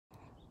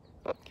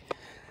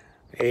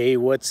Hey,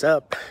 what's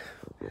up?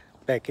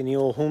 Back in the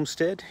old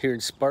homestead here in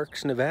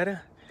Sparks,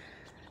 Nevada.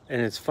 And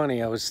it's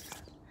funny, I was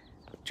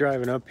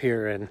driving up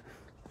here and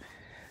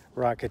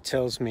Rockit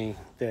tells me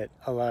that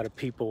a lot of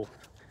people,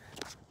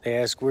 they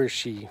ask where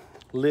she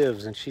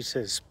lives and she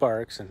says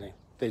Sparks, and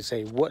they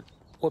say, what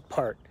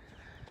part?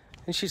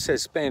 And she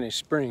says Spanish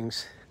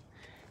Springs.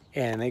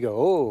 And they go,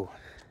 oh,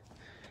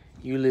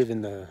 you live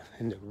in the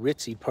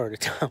ritzy part of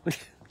town.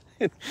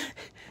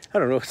 I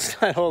don't know, it's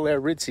not all that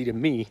ritzy to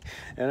me,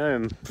 and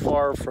I'm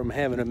far from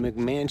having a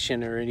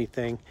McMansion or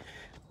anything,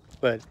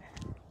 but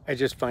I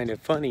just find it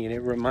funny, and it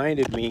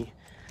reminded me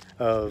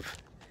of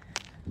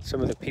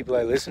some of the people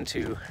I listen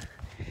to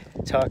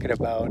talking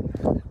about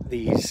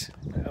these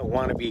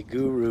wannabe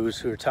gurus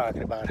who are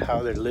talking about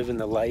how they're living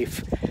the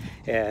life,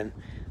 and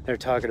they're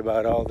talking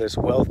about all this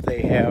wealth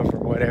they have or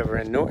whatever,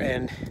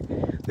 and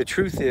the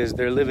truth is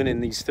they're living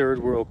in these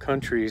third world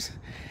countries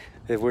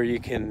where you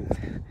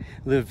can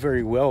live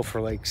very well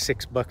for like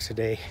 $6 a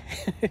day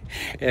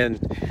and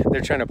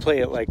they're trying to play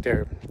it like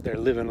they're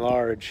living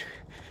large.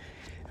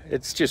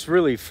 It's just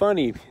really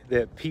funny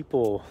that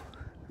people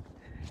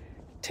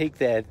take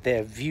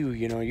that view.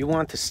 You know, you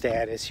want the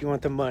status, you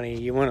want the money,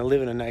 you want to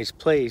live in a nice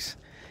place,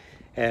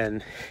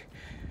 and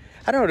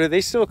I don't know, do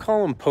they still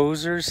call them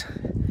posers?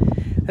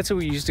 That's what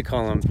we used to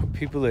call them,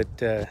 people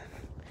that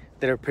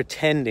are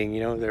pretending,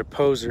 you know, they're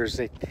posers.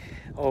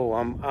 Oh,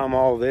 I'm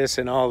all this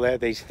and all that.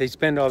 They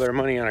spend all their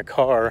money on a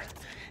car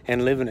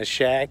and live in a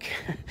shack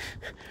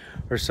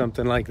or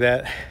something like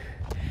that.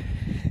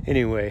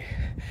 Anyway,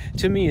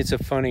 to me it's a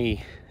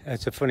funny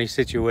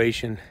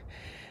situation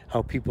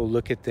how people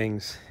look at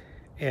things,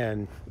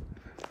 and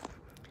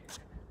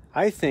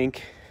I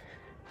think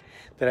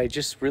that I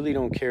just really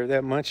don't care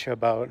that much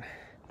about,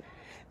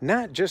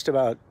 not just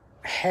about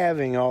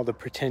having all the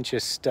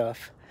pretentious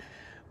stuff,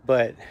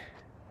 but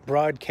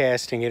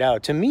broadcasting it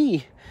out. To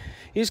me,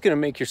 you're just going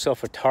to make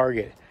yourself a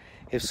target.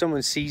 If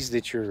someone sees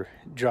that you're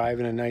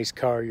driving a nice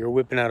car, you're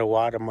whipping out a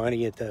wad of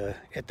money at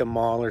the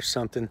mall or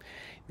something,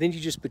 then you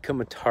just become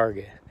a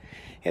target.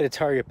 You had a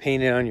target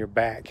painted on your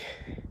back.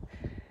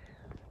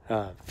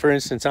 For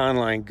instance,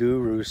 online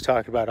gurus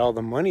talk about all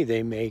the money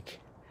they make.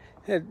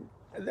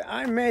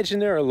 I imagine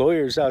there are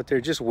lawyers out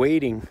there just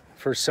waiting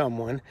for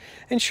someone.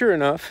 And sure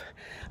enough,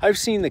 I've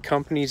seen the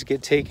companies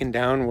get taken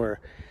down where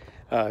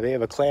they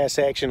have a class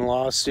action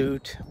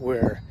lawsuit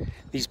where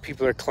these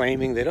people are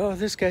claiming that, oh,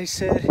 this guy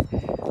said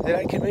that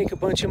I can make a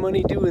bunch of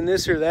money doing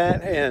this or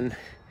that, and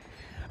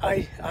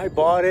I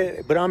bought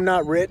it, but I'm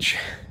not rich.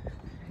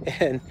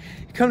 And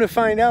come to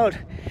find out,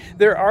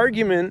 their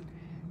argument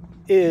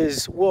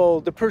is,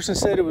 well, the person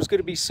said it was going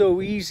to be so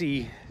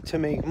easy to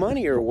make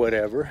money or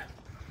whatever,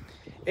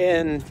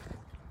 and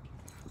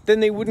then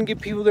they wouldn't give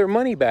people their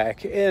money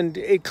back. And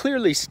it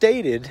clearly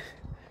stated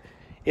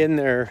in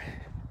their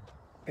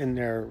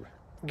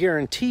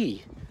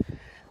guarantee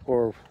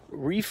or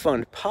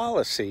refund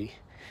policy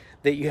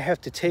that you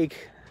have to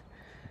take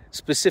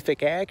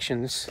specific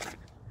actions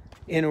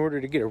in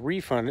order to get a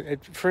refund.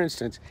 For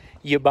instance,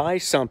 you buy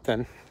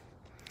something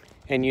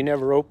and you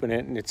never open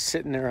it and it's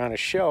sitting there on a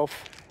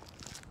shelf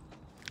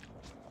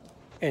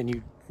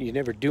and you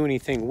never do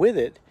anything with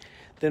it,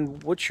 then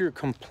what's your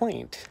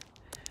complaint?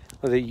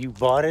 Well, that you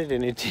bought it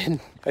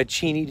and a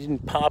genie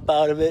didn't pop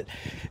out of it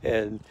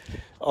and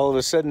all of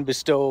a sudden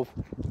bestow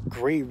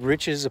great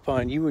riches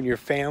upon you and your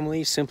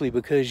family simply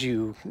because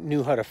you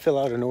knew how to fill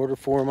out an order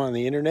form on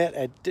the internet.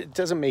 It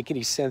doesn't make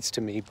any sense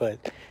to me,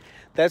 but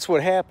that's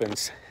what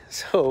happens.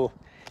 So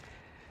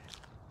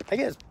I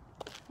guess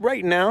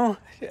right now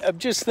I'm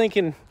just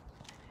thinking,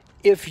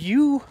 if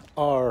you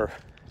are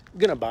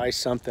gonna buy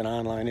something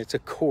online, it's a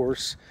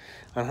course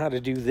on how to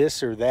do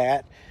this or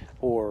that,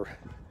 or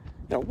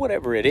you know,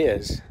 whatever it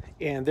is,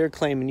 and they're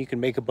claiming you can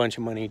make a bunch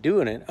of money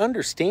doing it,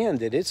 understand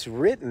that it's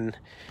written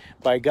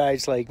by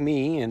guys like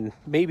me and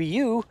maybe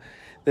you,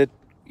 that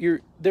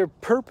their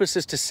purpose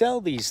is to sell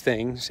these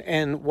things,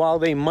 and while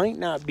they might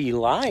not be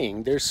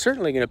lying, they're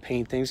certainly going to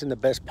paint things in the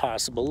best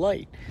possible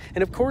light.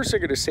 And of course they're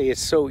going to say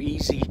it's so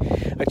easy,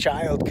 a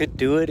child could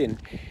do it, and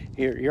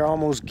you're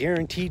almost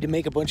guaranteed to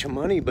make a bunch of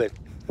money. But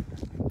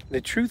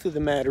the truth of the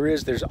matter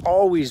is there's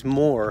always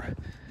more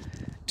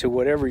to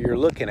whatever you're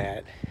looking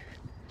at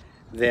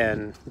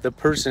than the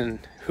person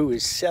who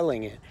is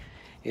selling it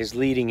is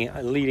leading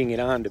it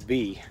on to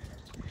be.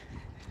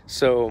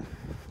 So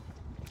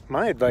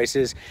my advice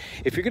is,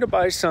 if you're going to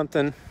buy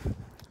something,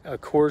 a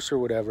course or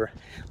whatever,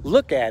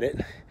 look at it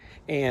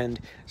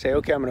and say,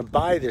 okay, I'm going to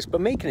buy this, but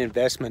make an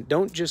investment.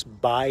 Don't just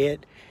buy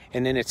it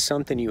and then it's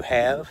something you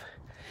have.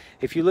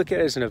 If you look at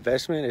it as an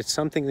investment, it's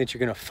something that you're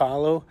going to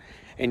follow,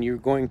 and you're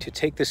going to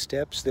take the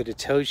steps that it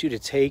tells you to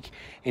take,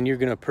 and you're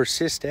going to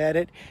persist at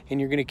it, and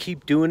you're going to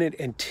keep doing it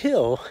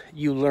until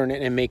you learn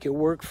it and make it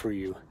work for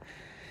you.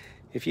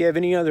 If you have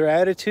any other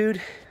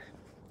attitude,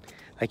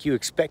 like you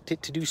expect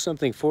it to do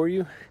something for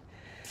you,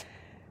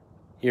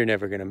 you're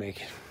never going to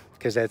make it,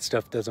 because that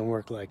stuff doesn't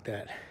work like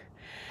that.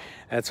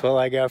 That's all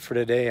I got for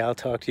today. I'll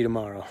talk to you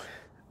tomorrow.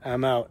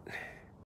 I'm out.